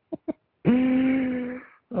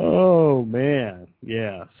 Oh man,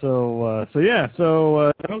 yeah. So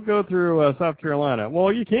don't go through South Carolina.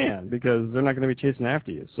 Well, you can, because they're not going to be chasing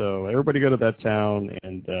after you. So everybody go to that town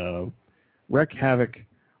and wreak havoc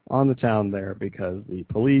on the town there, because the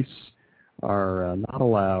police are not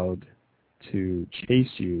allowed to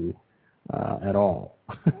chase you at all.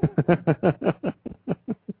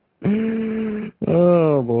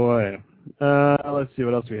 Oh boy. Let's see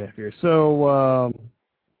what else we have here. So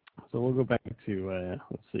we'll go back to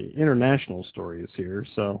let's see, international stories here.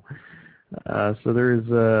 So there's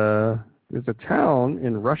a town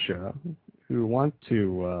in Russia who want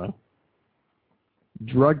to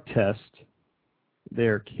drug test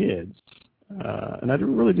their kids, and I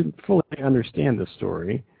really didn't fully understand the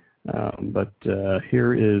story, but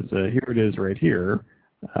here it is right here,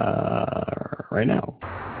 right now.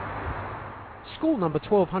 School number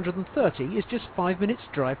 1230 is just 5 minutes'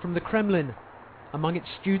 drive from the Kremlin. Among its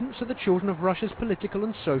students are the children of Russia's political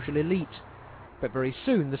and social elite. But very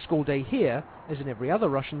soon the school day here, as in every other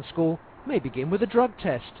Russian school, may begin with a drug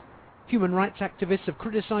test. Human rights activists have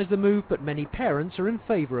criticized the move, but many parents are in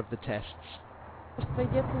favor of the tests.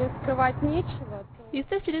 If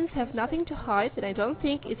the students have nothing to hide, then I don't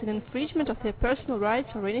think it's an infringement of their personal rights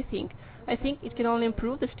or anything. I think it can only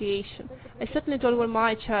improve the situation. I certainly don't want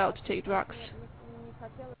my child to take drugs.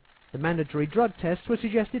 The mandatory drug tests were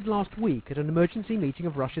suggested last week at an emergency meeting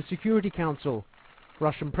of Russia's Security Council.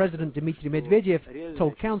 Russian President Dmitry Medvedev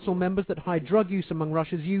told council members that high drug use among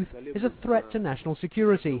Russia's youth is a threat to national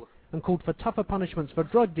security and called for tougher punishments for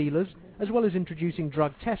drug dealers as well as introducing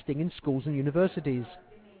drug testing in schools and universities.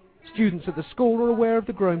 Students at the school are aware of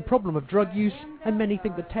the growing problem of drug use and many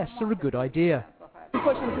think the tests are a good idea.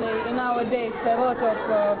 Unfortunately, in our days, a lot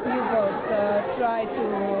of pupils try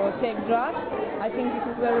to take drugs. I think this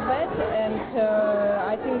is very bad, and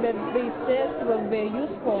I think that these tests will be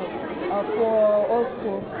useful for all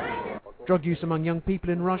schools. Drug use among young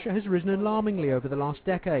people in Russia has risen alarmingly over the last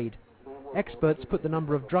decade. Experts put the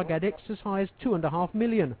number of drug addicts as high as 2.5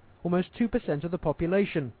 million, almost 2% of the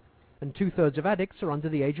population, and 2/3 of addicts are under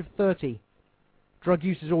the age of 30. Drug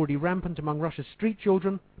use is already rampant among Russia's street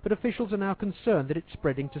children, but officials are now concerned that it's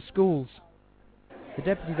spreading to schools. The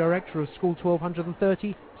deputy director of School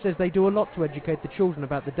 1230 says they do a lot to educate the children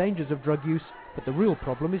about the dangers of drug use, but the real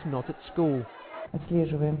problem is not at school.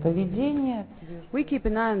 We keep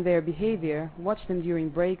an eye on their behavior, watch them during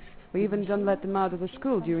breaks. We even don't let them out of the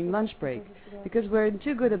school during lunch break, because we're in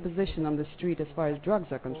too good a position on the street as far as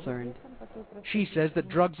drugs are concerned. She says that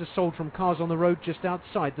drugs are sold from cars on the road just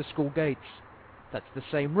outside the school gates. That's the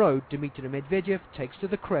same road Dmitry Medvedev takes to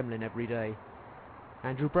the Kremlin every day.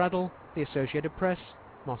 Andrew Bradle, The Associated Press,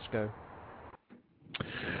 Moscow.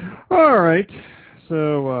 All right,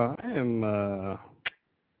 so I am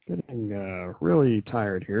getting really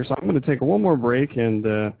tired here, so I'm going to take one more break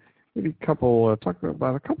and maybe talk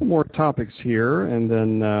about a couple more topics here, and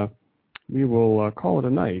then we will call it a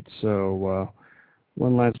night. So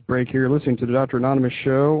one last break here, listening to the Dr. Anonymous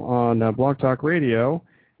show on Blog Talk Radio,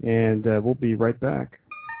 and we'll be right back.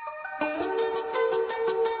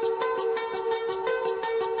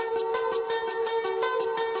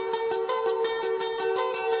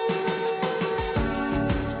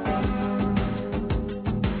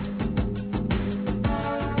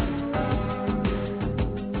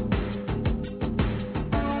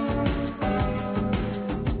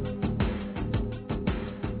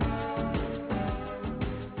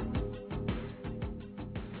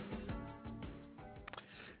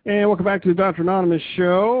 And welcome back to the Dr. Anonymous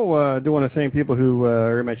show. I do want to thank people who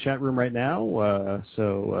are in my chat room right now.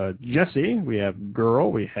 So Jesse, we have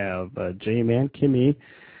Girl, we have J-Man, Kimmy.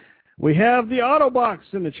 We have the Autobox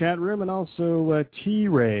in the chat room, and also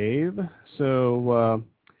T-Rave. So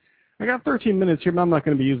I got 13 minutes here, but I'm not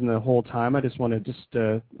going to be using the whole time. I just want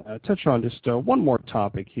to touch on just one more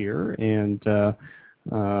topic here. And I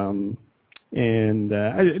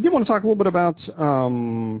did want to talk a little bit about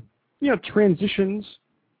transitions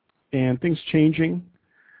and things changing.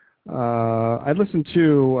 I listened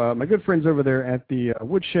to my good friends over there at the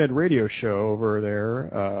Woodshed Radio Show over there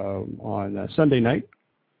on Sunday night.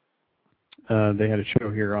 They had a show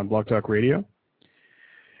here on Blog Talk Radio,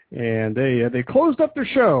 and they closed up their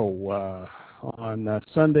show on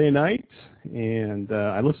Sunday night, and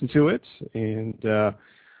I listened to it. And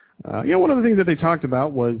one of the things that they talked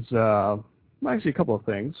about was actually a couple of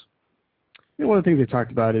things. One of the things they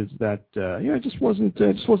talked about is that it just wasn't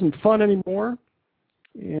fun anymore,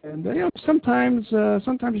 and sometimes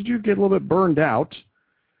you do get a little bit burned out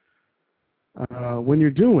when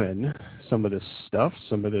you're doing some of this stuff,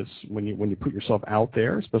 when you put yourself out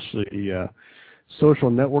there, especially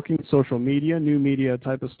social networking, social media, new media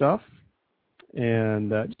type of stuff,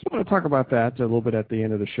 and just want to talk about that a little bit at the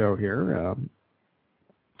end of the show here.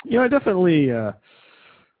 I definitely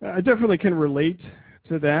can relate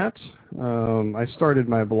to that. I started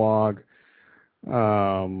my blog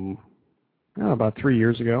about 3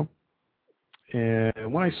 years ago,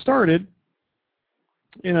 and when I started,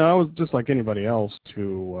 I was just like anybody else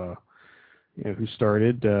who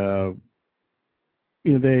started.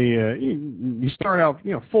 You start out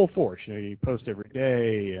full force. You post every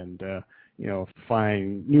day and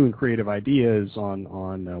find new and creative ideas on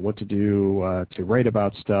what to do to write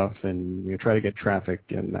about stuff, and try to get traffic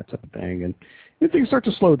and that type of thing. And things start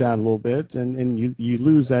to slow down a little bit, and you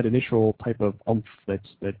lose that initial type of oomph that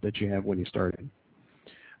you have when you started.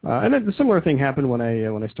 And then the similar thing happened when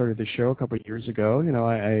I started this show a couple of years ago.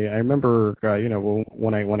 I remember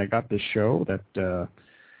when I got this show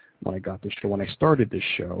when I started this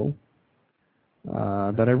show,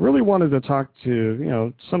 that I really wanted to talk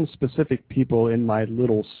to some specific people in my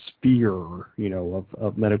little sphere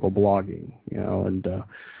of medical blogging, and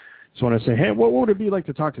So when I say, hey, what would it be like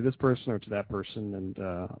to talk to this person or to that person,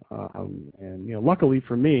 and you know, luckily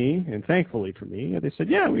for me and thankfully for me, they said,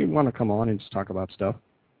 yeah, we want to come on and just talk about stuff,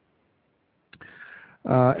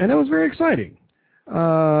 and it was very exciting.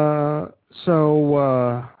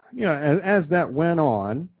 So you know, as that went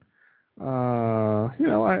on, you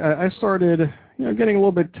know, I started, you know, getting a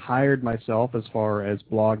little bit tired myself as far as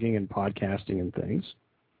blogging and podcasting and things,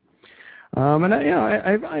 and you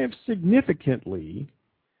know, I have significantly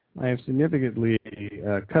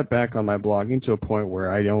cut back on my blogging to a point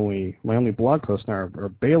where my only blog posts now are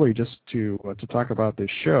barely just to talk about this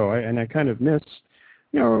show. And I kind of miss,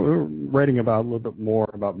 you know, writing about a little bit more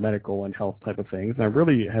about medical and health type of things. And I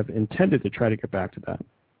really have intended to try to get back to that.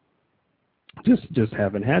 Just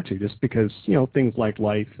haven't had to, just because, you know, things like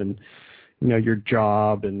life and, you know, your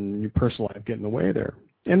job and your personal life get in the way there.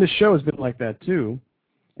 And the show has been like that too.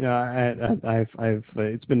 You know,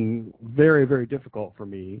 it's been very, very difficult for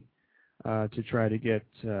me to try to get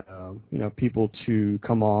you know, people to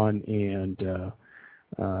come on and you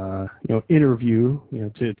know, interview, you know,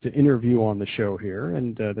 to interview on the show here,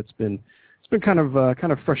 and it's been kind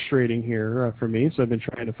of frustrating here for me. So I've been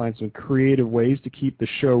trying to find some creative ways to keep the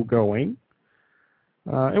show going.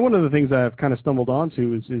 And one of the things I've kind of stumbled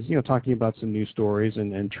onto is you know, talking about some news stories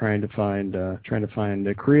and trying to find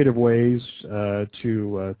creative ways to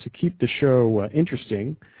keep the show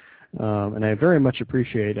interesting. And I very much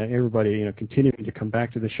appreciate everybody, you know, continuing to come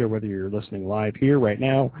back to the show, whether you're listening live here right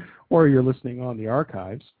now or you're listening on the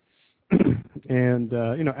archives. And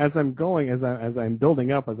you know, as I'm building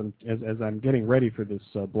up, as I'm getting ready for this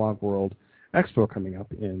Blog World Expo coming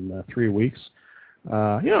up in 3 weeks. You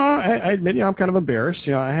know, I admit, you know, I'm kind of embarrassed.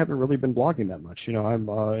 You know, I haven't really been blogging that much. You know, I'm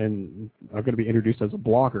going to be introduced as a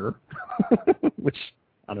blogger, which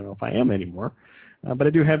I don't know if I am anymore. But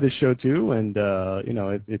I do have this show too, and you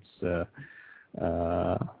know, you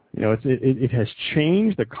know, it has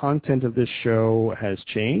changed. The content of this show has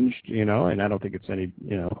changed. You know, and I don't think it's any,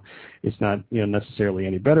 you know, it's not, you know, necessarily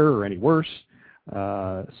any better or any worse.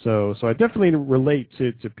 So I definitely relate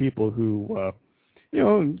to people who. You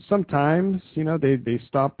know, sometimes, you know, they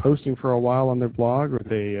stop posting for a while on their blog, or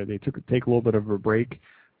they take a little bit of a break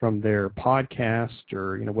from their podcast,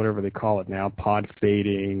 or, you know, whatever they call it now, pod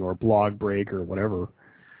fading or blog break or whatever.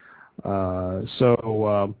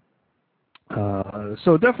 So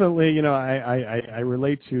definitely, you know, I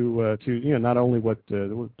relate to you know, not only what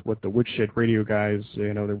the Woodshed Radio guys,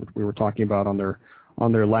 you know, we were talking about on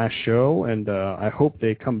their last show, and I hope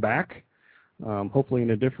they come back. Hopefully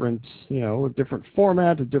in a different, you know, different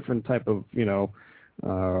format, a different type of,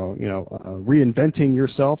 reinventing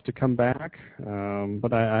yourself to come back.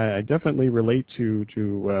 But I definitely relate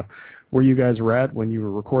to where you guys were at when you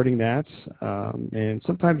were recording that. And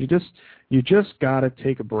sometimes you just gotta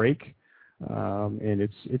take a break. And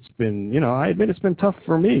it's been, you know, I admit it's been tough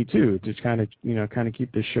for me too, to kind of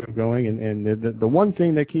keep this show going. And the one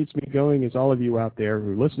thing that keeps me going is all of you out there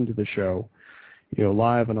who listen to the show, you know,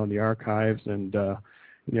 live and on the archives, and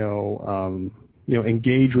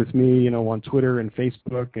engage with me, you know, on Twitter and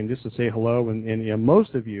Facebook, and just to say hello. And you know,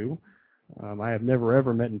 most of you, I have never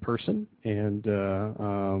ever met in person, and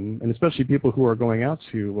especially people who are going out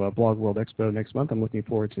to Blog World Expo next month. I'm looking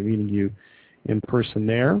forward to meeting you in person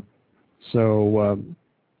there. So.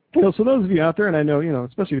 You know, so those of you out there, and I know, you know,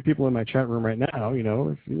 especially the people in my chat room right now, you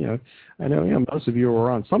know, I know, you know, most of you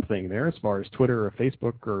are on something there as far as Twitter or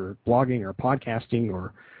Facebook or blogging or podcasting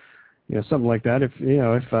or, you know, something like that. If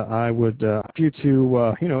I would ask you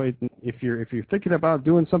to, you know, if you're thinking about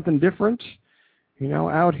doing something different, you know,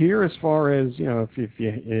 out here, as far as, you know,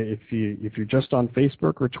 if you're just on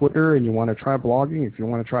Facebook or Twitter and you want to try blogging, if you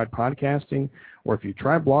want to try podcasting, or if you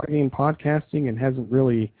try blogging and podcasting and hasn't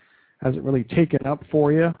really taken up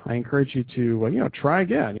for you, I encourage you to, you know, try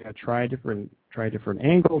again. You know, try a different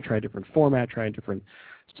angle, try a different format, try a different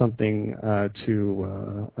something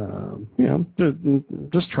you know,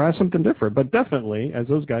 just try something different. But definitely, as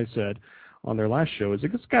those guys said on their last show, it's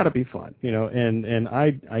got to be fun, you know. And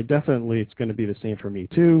I definitely, it's going to be the same for me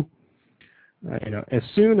too. You know, as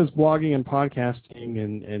soon as blogging and podcasting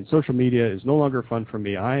and social media is no longer fun for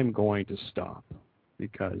me, I am going to stop,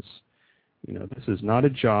 because, you know, this is not a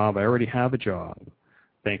job. I already have a job,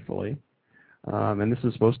 thankfully, and this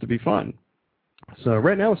is supposed to be fun. So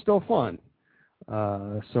right now it's still fun.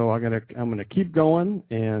 So I'm gonna keep going,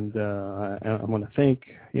 and I'm gonna thank,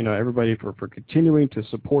 you know, everybody for continuing to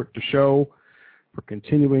support the show, for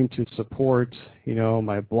continuing to support, you know,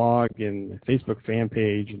 my blog and Facebook fan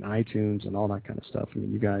page and iTunes and all that kind of stuff. I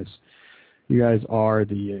mean, you guys are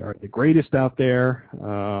the greatest out there.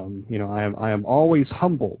 You know, I am always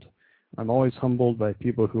humbled I'm always humbled by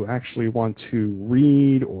people who actually want to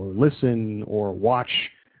read or listen or watch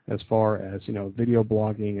as far as, video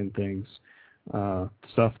blogging and things,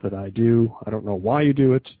 stuff that I do. I don't know why you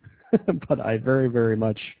do it, but I very, very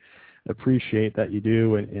much appreciate that you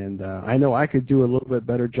do. And I know I could do a little bit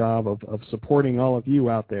better job of supporting all of you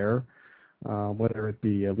out there, whether it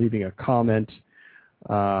be leaving a comment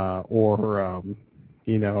or,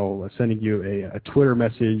 sending you a Twitter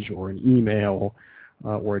message or an email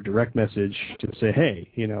or a direct message to say, hey,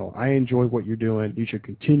 I enjoy what you're doing. You should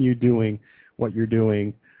continue doing what you're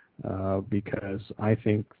doing because I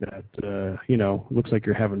think that, looks like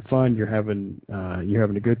you're having fun. You're having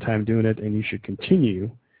a good time doing it, and you should continue.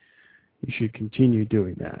 You should continue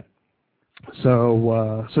doing that.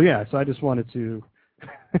 So I just wanted to.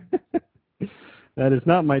 That is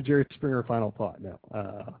not my Jerry Springer final thought.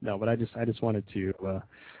 No, but I just wanted to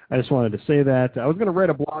say that. I was going to write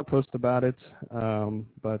a blog post about it,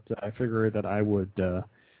 but I figured that I would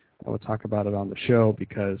talk about it on the show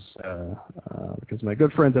because my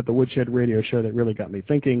good friends at the Woodshed Radio Show, that really got me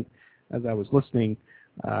thinking as I was listening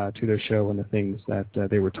to their show and the things that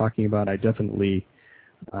they were talking about. I definitely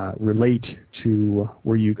relate to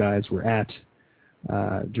where you guys were at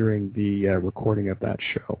during the recording of that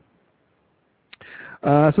show.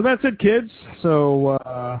 So that's it, kids. So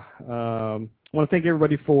I want to thank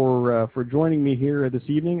everybody for joining me here this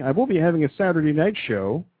evening. I will be having a Saturday night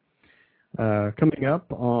show coming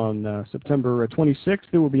up on September 26th.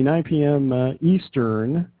 It will be 9 p.m.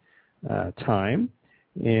 Eastern time,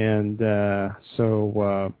 and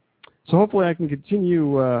so hopefully I can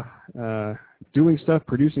continue doing stuff,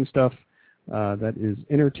 producing stuff that is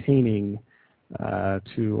entertaining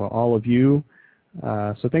to all of you.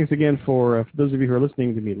 So thanks again for those of you who are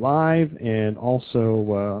listening to me live and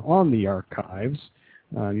also on the archives.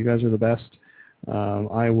 You guys are the best.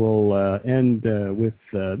 I will end with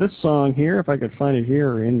this song here, if I could find it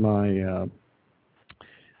here in my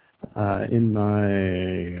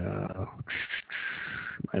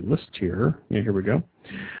list here. Yeah, here we go.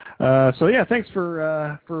 Thanks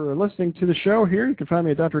for listening to the show here. You can find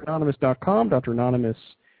me at dranonymous.com,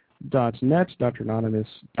 dranonymous.net,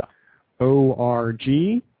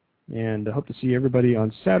 dranonymous.org, and I hope to see everybody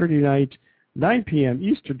on Saturday night, 9 p.m.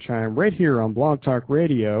 Eastern Time, right here on Blog Talk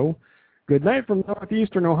Radio. Good night from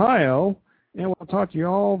Northeastern Ohio, and we'll talk to you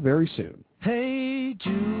all very soon. Hey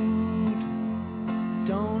Jude,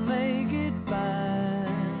 don't make it bad.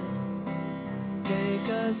 Take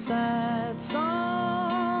a sad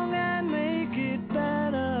song and make it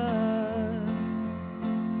better.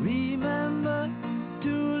 Remember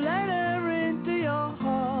to let her into your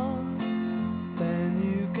heart, then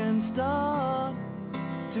you can start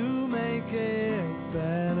to make it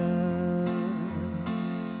better.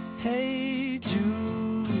 Hey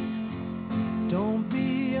Jude, don't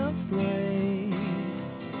be afraid.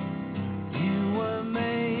 You were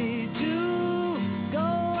made to go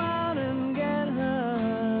out and get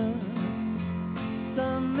her.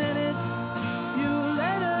 The minute you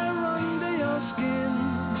let her under your skin,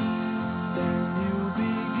 then you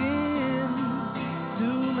begin to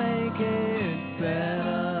make it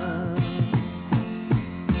better.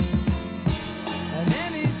 And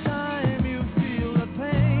anytime you feel the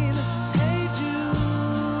pain, hey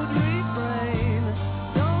Jude, refrain.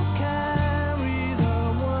 Don't carry the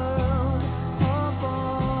world up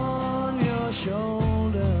on your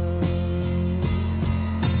shoulders.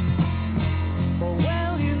 For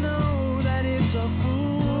well you know that it's a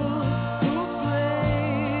fool who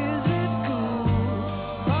plays it cool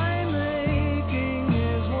by making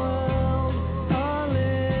his world a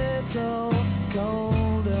little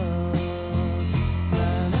colder.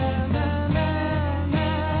 Na na na na na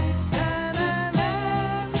na na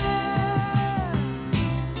na.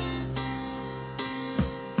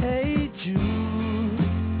 Hey Jude,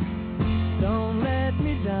 don't let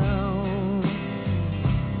me down.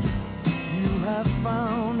 You have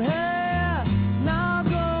found